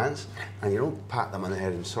got a chance, and you don't pat them on the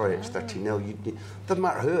head and sorry it's 13-0. Doesn't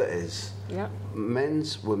matter who it is. Yeah.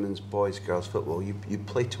 Men's, women's, boys, girls football. You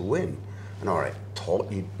play to win. And all right,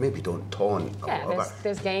 you maybe don't taunt. Yeah,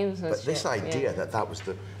 there's games. But this idea that was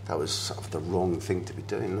sort of the wrong thing to be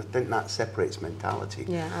doing. I think that separates mentality.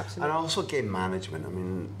 Yeah, absolutely. And also game management. I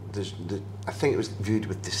mean, I think it was viewed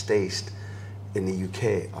with distaste in the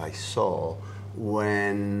UK. I saw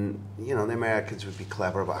when the Americans would be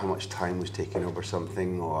clever about how much time was taken over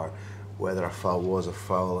something or whether a foul was a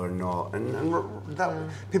foul or not, and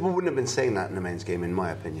people wouldn't have been saying that in the men's game, in my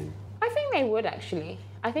opinion. I think they would actually.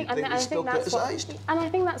 I think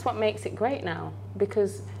that's what makes it great now,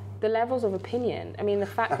 because the levels of opinion. I mean, the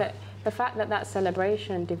fact that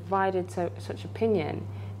celebration divided such opinion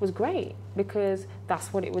was great, because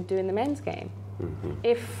that's what it would do in the men's game. Mm-hmm.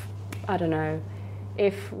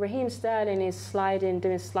 If Raheem Sterling is doing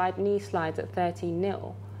knee slides at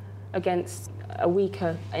 13-0 against a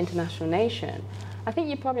weaker international nation, I think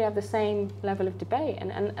you probably have the same level of debate.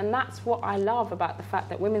 And that's what I love about the fact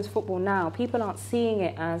that women's football now, people aren't seeing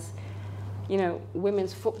it as,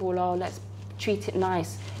 women's football, let's treat it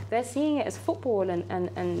nice. They're seeing it as football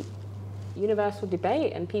and universal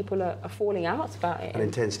debate, and people are falling out about it. And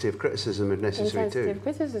intensity of criticism if necessary too. Intensity of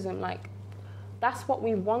criticism, that's what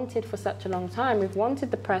we wanted for such a long time. We've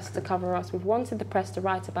wanted the press to cover us. We've wanted the press to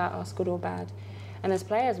write about us, good or bad. And as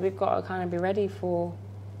players, we've got to kind of be ready for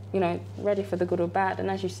the good or bad. And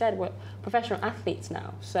as you said, we're professional athletes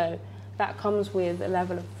now. So that comes with a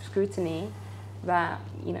level of scrutiny that,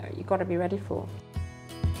 you've got to be ready for.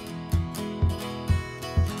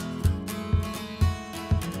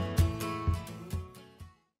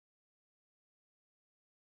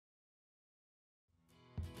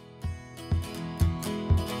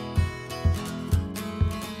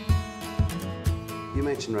 You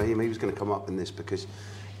mentioned Raheem, he was going to come up in this because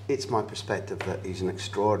it's my perspective that he's an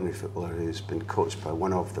extraordinary footballer who's been coached by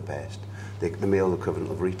one of the best, the male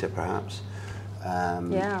equivalent of Rita, perhaps.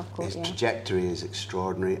 Of course. His trajectory is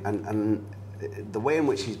extraordinary, and the way in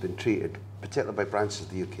which he's been treated, particularly by branches of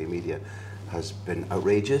the UK media, has been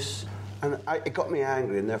outrageous. And it got me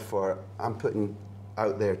angry, and therefore I'm putting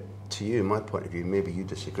out there to you my point of view. Maybe you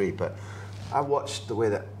disagree, but I watched the way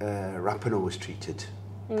that Rapinoe was treated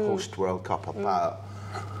post-World Cup about.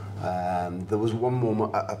 There was one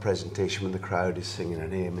moment at a presentation when the crowd is singing her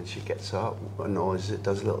name and she gets up, does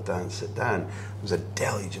a little dance, sit down. It was a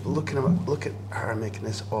deluge of look at her making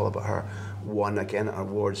this all about her. Won again at an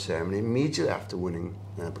awards ceremony immediately after winning,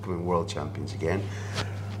 becoming world champions again.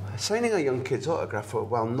 Signing a young kid's autograph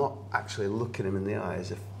while not actually looking him in the eye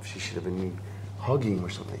as if she should have been hugging him or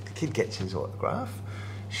something. The kid gets his autograph.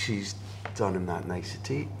 She's done him that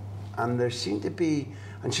nicety. And there seemed to be,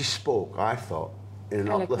 and she spoke, I thought, in an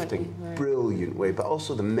uplifting, brilliant way, but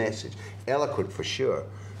also the message, eloquent for sure.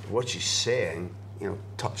 What she's saying,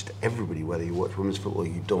 touched everybody, whether you watch women's football or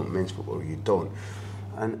you don't, men's football or you don't.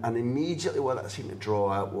 And immediately what that seemed to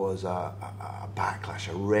draw out was a backlash,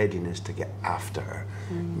 a readiness to get after her,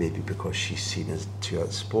 maybe because she's seen as too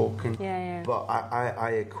outspoken. But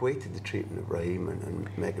I equated the treatment of Raheem and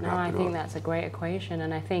Megan Rapinoe. I think that's a great equation,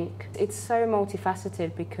 and I think it's so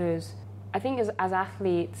multifaceted because I think as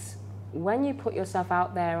athletes, when you put yourself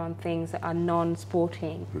out there on things that are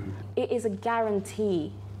non-sporting, it is a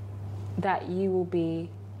guarantee that you will be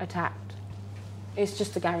attacked. It's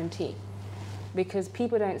just a guarantee. Because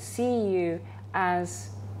people don't see you as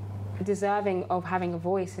deserving of having a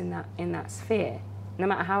voice in that sphere, no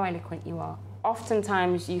matter how eloquent you are.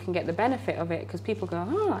 Oftentimes you can get the benefit of it because people go,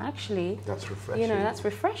 oh, actually, that's refreshing. That's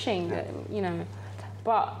refreshing. Yeah.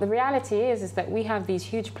 But the reality is that we have these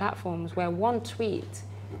huge platforms where one tweet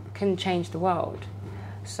can change the world.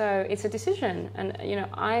 So it's a decision, and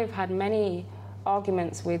I've had many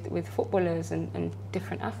arguments with footballers and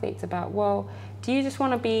different athletes about, well, do you just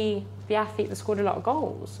want to be the athlete that scored a lot of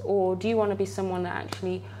goals, or do you want to be someone that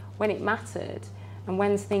actually, when it mattered and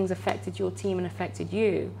when things affected your team and affected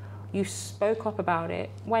you, you spoke up about it?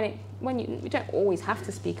 When you don't always have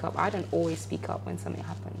to speak up. I don't always speak up when something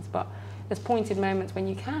happens, but there's pointed moments when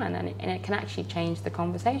you can, and it can actually change the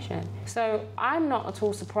conversation. So I'm not at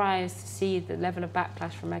all surprised to see the level of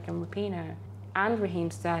backlash from Megan Rapinoe and Raheem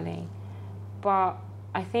Sterling. But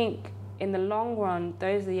I think in the long run,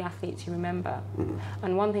 those are the athletes you remember.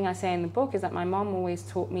 And one thing I say in the book is that my mum always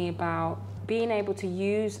taught me about being able to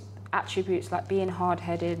use attributes like being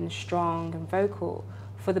hard-headed and strong and vocal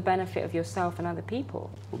for the benefit of yourself and other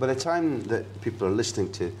people. Well, by the time that people are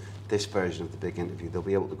listening to this version of the big interview, they'll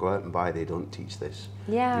be able to go out and buy They Don't Teach This,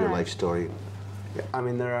 your life story. Yeah, I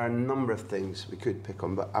mean, there are a number of things we could pick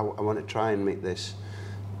on, but I want to try and make this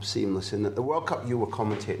seamless in that the World Cup you were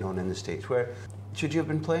commentating on in the States, where should you have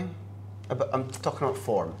been playing? I'm talking about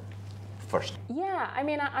form first. Yeah, I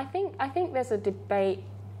mean, I think there's a debate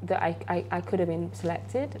that I could have been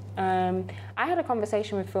selected. I had a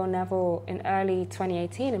conversation with Phil Neville in early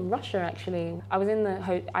 2018 in Russia, actually. I was in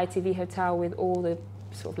the ITV hotel with all the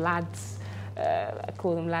sort of lads. I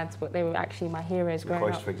call them lads, but they were actually my heroes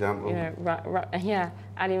growing up. For example.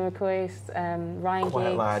 Ali McCoist, Ryan Quiet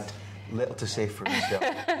Giggs. lad, little to say for himself.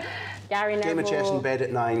 Gary Neville. Game of chess in bed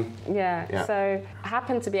at 9. Yeah, so I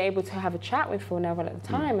happened to be able to have a chat with Phil Neville at the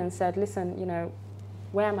time and said, listen,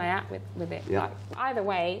 where am I at with it? Yeah. Like, either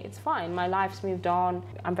way, it's fine. My life's moved on.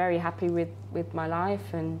 I'm very happy with my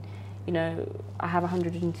life, and I have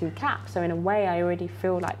 102 caps. So in a way, I already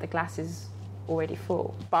feel like the glass is already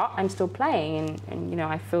full. But I'm still playing, and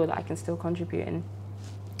I feel that I can still contribute. And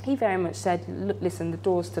he very much said, look, listen, the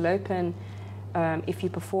door's still open. If you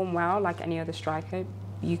perform well, like any other striker,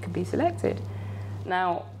 you could be selected.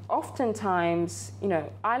 Now, oftentimes,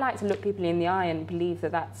 I like to look people in the eye and believe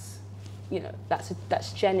that that's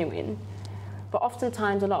genuine. But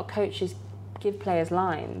oftentimes, a lot of coaches give players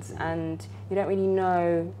lines, and you don't really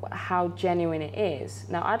know how genuine it is.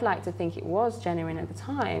 Now, I'd like to think it was genuine at the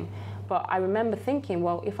time, but I remember thinking,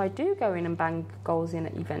 well, if I do go in and bang goals in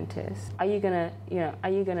at Juventus, are you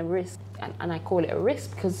gonna risk? And I call it a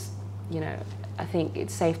risk because, I think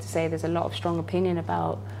it's safe to say there's a lot of strong opinion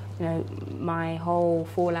about, my whole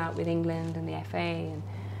fallout with England and the FA, and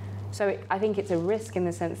so I think it's a risk in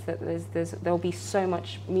the sense that there'll be so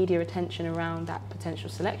much media attention around that potential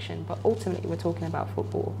selection, but ultimately we're talking about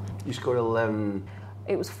football. You scored 11.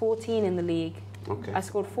 It was 14 in the league. Okay. I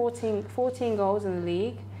scored 14 goals in the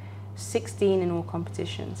league, 16 in all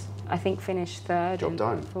competitions. I think finished third. Job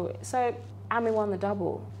done. And we won the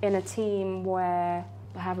double in a team where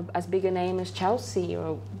we have as big a name as Chelsea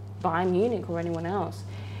or Bayern Munich or anyone else.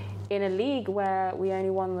 in a league where we only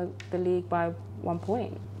won the league by 1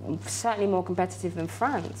 point. Certainly more competitive than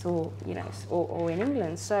France or in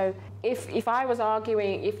England. So if I was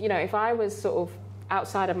arguing, if I was sort of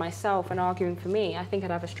outside of myself and arguing for me, I think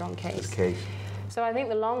I'd have a strong case. So I think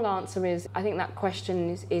the long answer is, I think that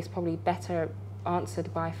question is probably better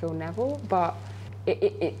answered by Phil Neville, but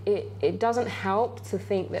it doesn't help to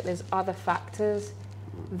think that there's other factors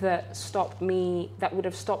that would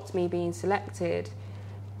have stopped me being selected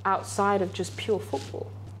outside of just pure football.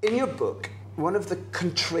 In your book, one of the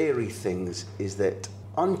contrary things is that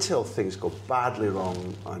until things go badly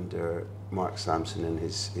wrong under Mark Sampson and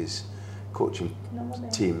his coaching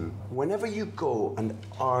team, whenever you go and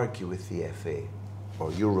argue with the FA,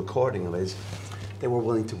 or your recording of it, they were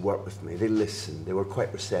willing to work with me. They listened. They were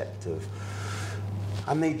quite receptive.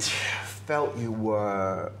 And they felt you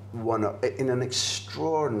were in an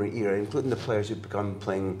extraordinary era, including the players who'd begun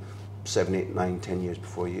playing 7, 8, 9, 10 years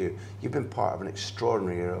before you. You've been part of an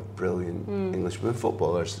extraordinary era of brilliant English women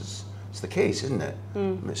footballers. It's the case, isn't it? I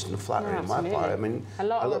mean, it's no flattery on my part. I mean,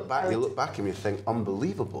 you look back and you think,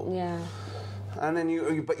 unbelievable. Yeah. And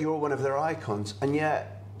then but you're one of their icons. And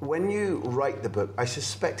yet, when you write the book, I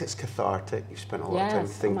suspect it's cathartic. You've spent a lot of time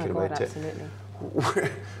thinking about absolutely.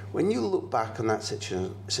 it. When you look back on that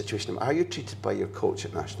situation, how you're treated by your coach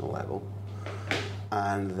at national level,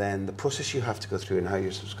 and then the process you have to go through and how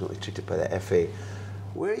you're subsequently treated by the FA,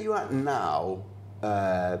 where are you at now?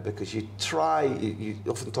 Because you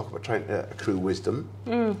often talk about trying to accrue wisdom.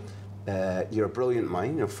 You're a brilliant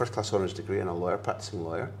mind, you're a first-class honours degree and a practising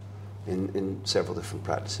lawyer in several different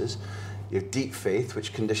practices. You have deep faith,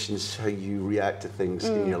 which conditions how you react to things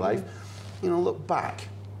in your life. Look back.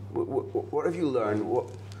 What have you learned?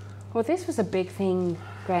 Well, this was a big thing,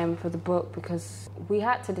 Graham, for the book, because we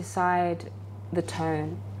had to decide the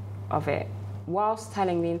tone of it. Whilst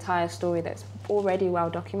telling the entire story that's already well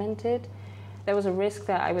documented, there was a risk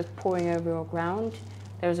that I was pouring over your ground.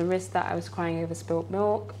 There was a risk that I was crying over spilt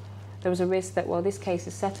milk. There was a risk that, well, this case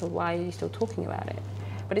is settled, why are you still talking about it?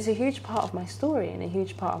 But it's a huge part of my story and a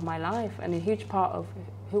huge part of my life and a huge part of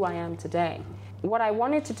who I am today. What I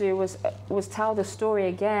wanted to do was tell the story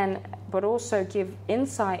again, but also give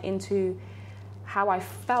insight into how I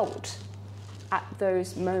felt at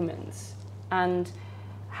those moments, and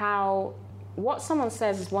how what someone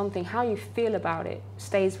says is one thing, how you feel about it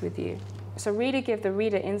stays with you. So really give the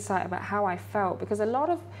reader insight about how I felt, because a lot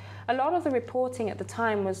of the reporting at the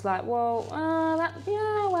time was like,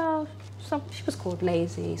 she was called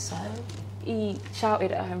lazy, so he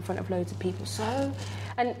shouted at her in front of loads of people, so,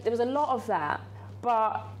 and there was a lot of that.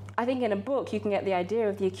 But I think in a book you can get the idea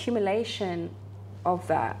of the accumulation of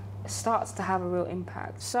that starts to have a real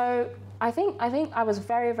impact. So I think I was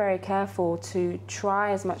very, very careful to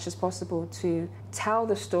try as much as possible to tell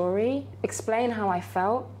the story, explain how I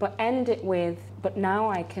felt, but end it with, but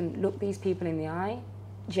now I can look these people in the eye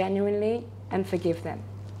genuinely and forgive them.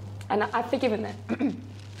 And I've forgiven them.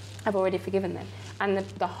 I've already forgiven them. And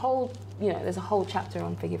the whole, there's a whole chapter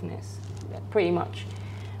on forgiveness, pretty much.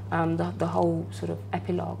 The whole sort of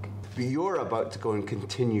epilogue. You're about to go and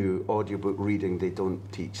continue audiobook reading. They don't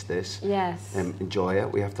teach this. Yes. Enjoy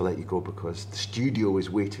it. We have to let you go because the studio is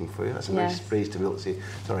waiting for you. That's a nice phrase to be able to say,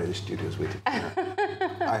 sorry, the studio's waiting for you.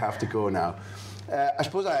 I have to go now. I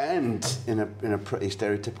suppose I end in a pretty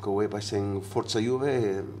stereotypical way by saying Forza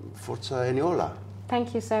Juve, Forza Eniola.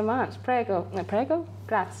 Thank you so much. Prego. Prego?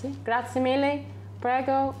 Grazie. Grazie mille.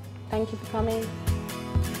 Prego. Thank you for coming.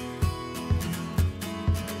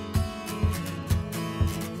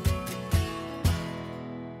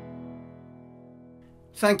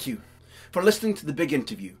 Thank you for listening to The Big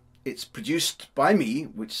Interview. It's produced by me,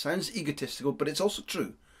 which sounds egotistical, but it's also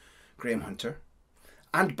true, Graham Hunter,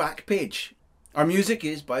 and Backpage. Our music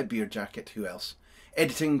is by Beer Jacket, who else?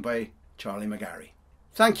 Editing by Charlie McGarry.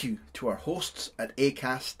 Thank you to our hosts at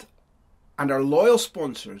Acast and our loyal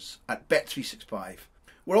sponsors at Bet365.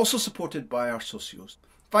 We're also supported by our socios.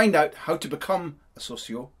 Find out how to become a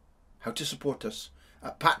socio, how to support us,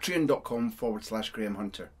 at patreon.com/Graham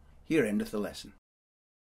Hunter. Here endeth the lesson.